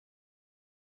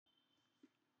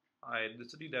Hi, this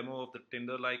is the demo of the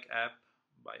Tinder-like app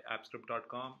by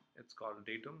appscript.com. It's called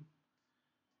Datum.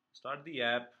 Start the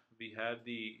app. We have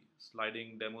the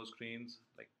sliding demo screens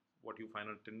like what you find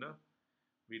on Tinder.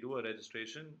 We do a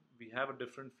registration. We have a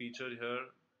different feature here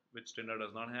which Tinder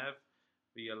does not have.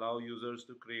 We allow users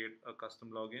to create a custom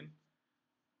login.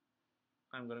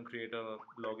 I'm going to create a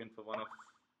login for one of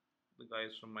the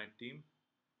guys from my team.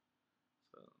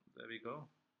 So there we go.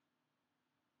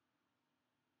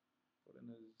 Put in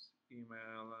his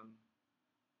email and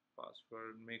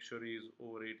password. Make sure he's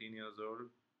over 18 years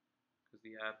old because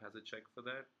the app has a check for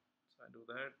that. So I do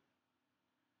that.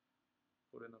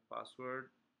 Put in a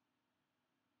password.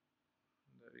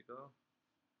 There we go.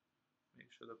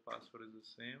 Make sure the password is the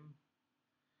same.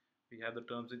 We have the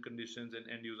terms and conditions and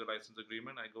end user license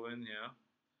agreement. I go in here,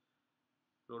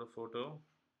 upload a photo,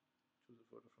 choose a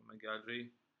photo from my gallery,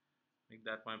 make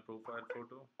that my profile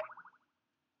photo.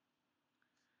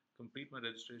 Complete my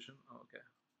registration. Okay,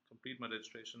 complete my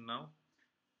registration now.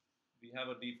 We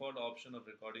have a default option of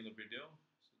recording a video.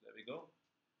 So there we go.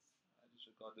 I just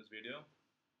record this video.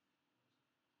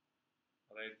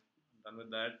 Alright, I'm done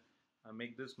with that. I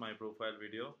make this my profile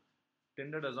video.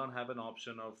 Tinder does not have an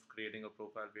option of creating a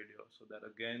profile video. So that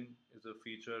again is a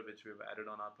feature which we've added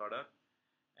on our product.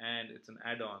 And it's an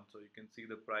add-on, so you can see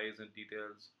the price and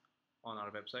details on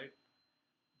our website.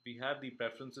 We have the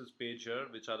preferences page here,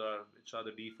 which are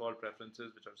the default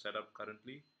preferences which are set up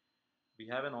currently. We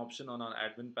have an option on our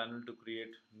admin panel to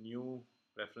create new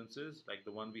preferences like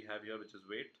the one we have here, which is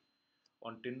weight.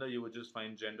 On Tinder, you would just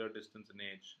find gender, distance, and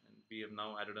age, and we have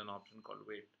now added an option called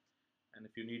weight. And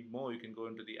if you need more, you can go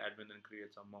into the admin and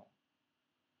create some more.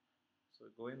 So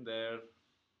go in there.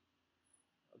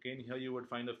 Again, here you would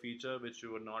find a feature which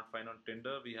you would not find on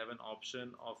Tinder. We have an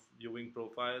option of viewing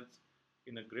profiles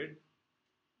in a grid.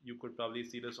 You could probably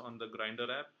see this on the Grindr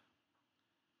app.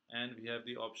 And we have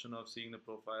the option of seeing the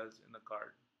profiles in a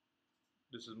card.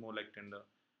 This is more like Tinder.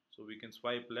 So we can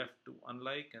swipe left to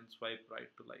unlike and swipe right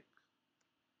to like.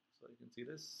 So you can see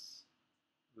this.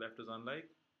 Left is unlike,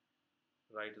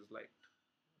 right is liked.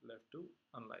 Left to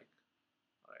unlike.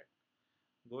 Alright.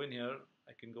 Go in here.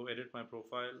 I can go edit my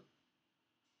profile.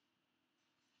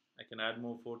 I can add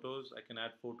more photos. I can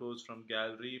add photos from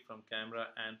gallery, from camera,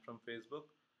 and from Facebook.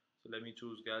 So let me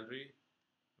choose gallery.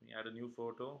 Let me add a new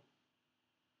photo.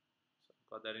 So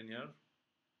I've got that in here.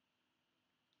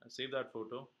 I save that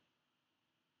photo.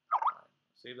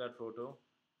 Save that photo.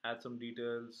 Add some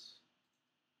details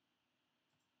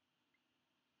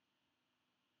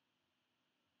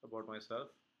about myself.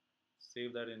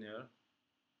 Save that in here.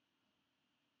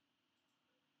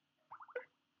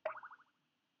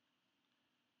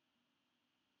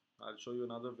 I'll show you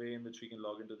another way in which we can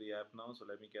log into the app now. So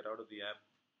let me get out of the app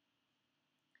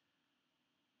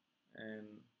and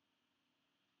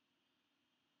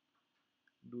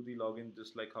do the login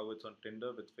just like how it's on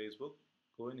Tinder with Facebook.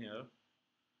 Go in here.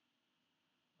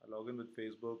 I log in with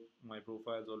Facebook. My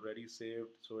profile is already saved,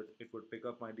 so it would pick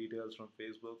up my details from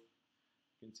Facebook.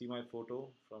 You can see my photo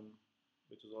from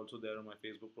which is also there on my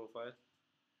Facebook profile.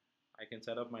 I can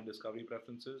set up my discovery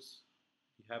preferences.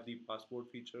 We have the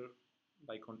passport feature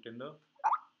like on Tinder.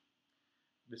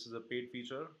 This is a paid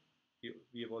feature.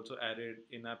 We have also added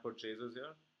in-app purchases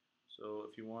here. So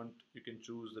if you want, you can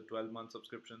choose the 12-month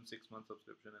subscription, 6-month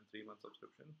subscription, and 3-month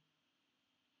subscription.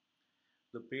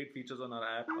 The paid features on our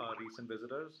app are recent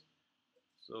visitors.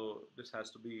 So this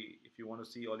has to be, if you want to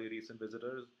see all your recent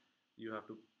visitors, you have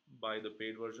to buy the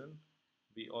paid version.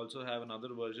 We also have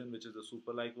another version which is the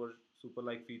super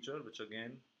like feature, which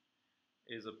again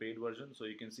is a paid version. So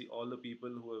you can see all the people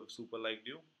who have super liked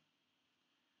you.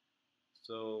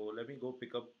 So let me go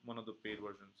pick up one of the paid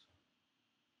versions.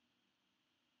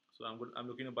 So I'm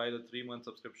looking to buy the 3-month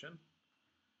subscription.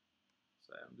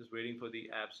 So I'm just waiting for the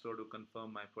app store to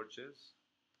confirm my purchase.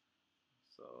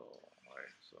 So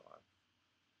alright, so I've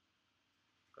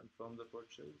confirmed the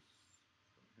purchase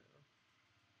from here.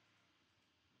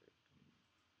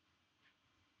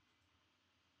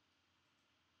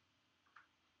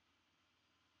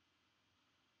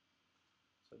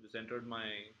 So I just entered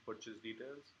my purchase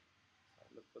details. So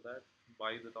I look for that,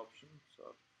 buy that option.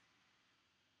 So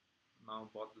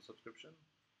now bought the subscription.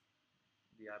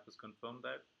 The app has confirmed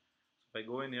that. So if I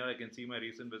go in here, I can see my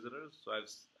recent visitors. So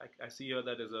I see here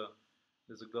that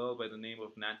there's a girl by the name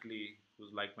of Natalie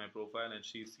who's liked my profile and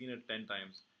she's seen it 10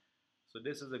 times. So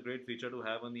this is a great feature to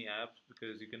have on the app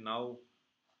because you can now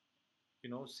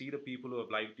see the people who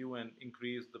have liked you and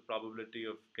increase the probability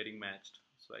of getting matched.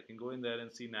 So I can go in there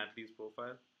and see Natalie's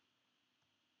profile.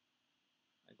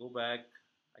 I go back.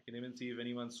 I can even see if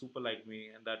anyone super liked me,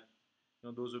 and that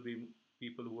those would be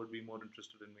people who would be more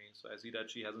interested in me. So I see that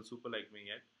she hasn't super liked me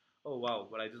yet. Oh wow,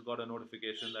 but I just got a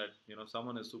notification that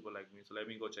someone is super like me, so let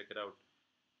me go check it out.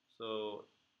 So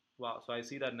wow, so I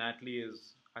see that Natalie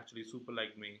is actually super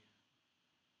like me.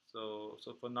 So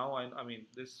for now, I mean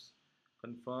this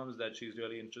confirms that she's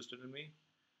really interested in me.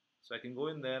 So I can go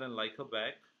in there and like her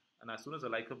back, and as soon as I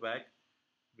like her back,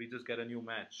 we just get a new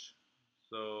match.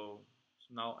 So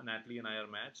now Natalie and I are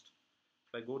matched.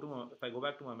 If I go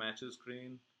back to my matches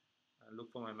screen and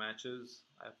look for my matches,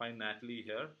 I find Natalie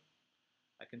here.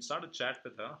 I can start a chat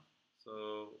with her.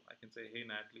 So I can say, "Hey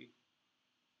Natalie,"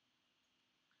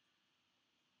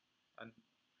 and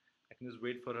I can just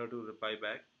wait for her to reply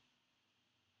back.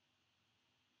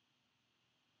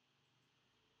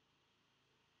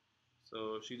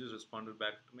 So she just responded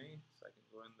back to me. So I can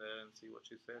go in there and see what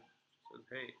she said. She says,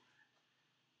 "Hey."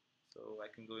 So I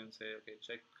can go and say, "Okay,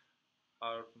 check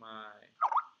out my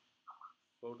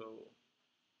photo,"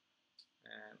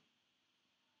 and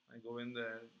I go in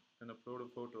there and upload a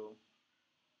photo.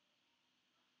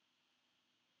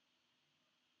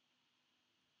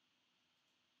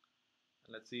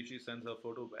 And let's see if she sends her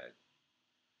photo back.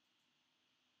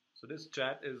 So this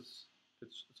chat it's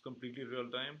completely real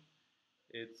time.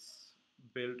 It's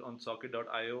built on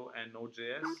socket.io and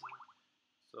Node.js.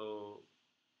 So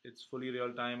it's fully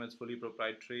real time, it's fully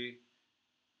proprietary,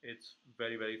 it's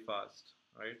very, very fast,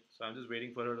 right? So I'm just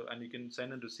waiting for her to, and you can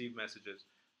send and receive messages.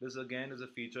 This again is a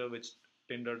feature which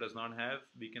Tinder does not have.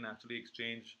 We can actually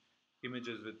exchange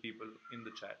images with people in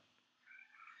the chat.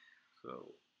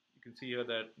 So you can see here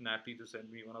that Natalie just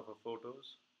sent me one of her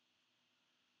photos.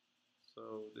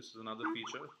 So this is another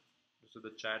feature. This is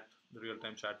the chat, the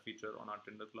real-time chat feature on our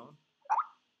Tinder clone.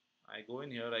 I go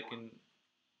in here, I can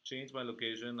change my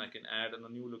location, I can add a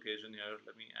new location here.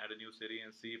 Let me add a new city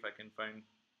and see if I can find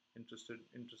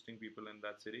interesting people in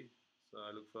that city. So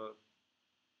I look for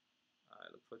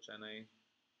Chennai,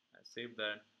 I save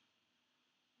that,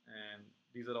 and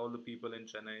these are all the people in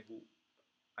Chennai who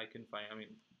I can find. I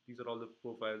mean, these are all the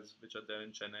profiles which are there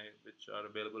in Chennai, which are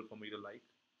available for me to like,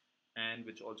 and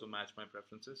which also match my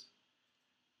preferences.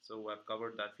 So I've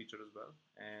covered that feature as well,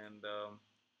 and so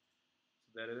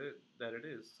there it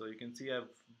is. So you can see I've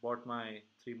bought my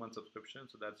 3 month subscription,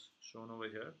 so that's shown over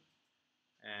here,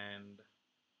 and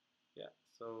yeah.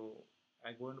 So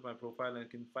I go into my profile and I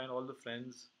can find all the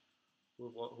friends who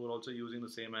are also using the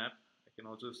same app. I can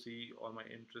also see all my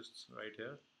interests right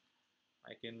here.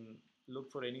 I can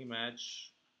look for any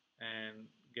match and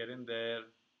get in there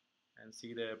and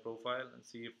see their profile and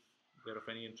see if they're of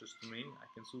any interest to me. I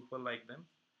can super like them.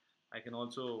 I can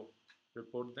also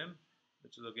report them,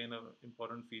 which is again an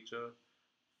important feature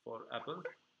for Apple.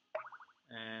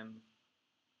 And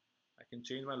I can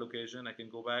change my location. I can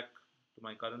go back to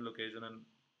my current location and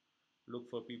look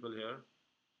for people here.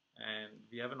 And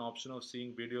we have an option of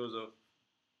seeing videos of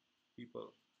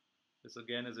people. This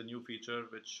again is a new feature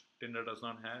which Tinder does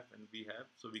not have and we have.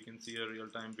 So we can see a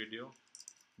real-time video.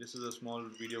 This is a small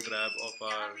video grab of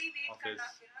our office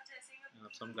and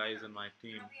of some guys in my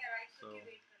team. So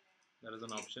that is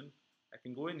an option. I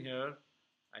can go in here.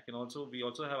 We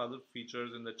also have other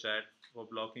features in the chat for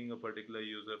blocking a particular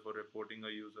user, for reporting a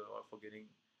user, or for getting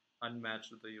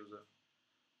unmatched with a user.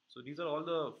 So these are all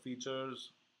the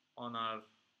features on our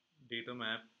Datum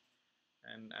app,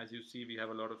 and as you see, we have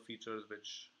a lot of features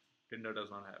which Tinder does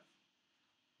not have.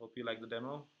 Hope you like the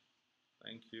demo.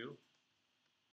 Thank you.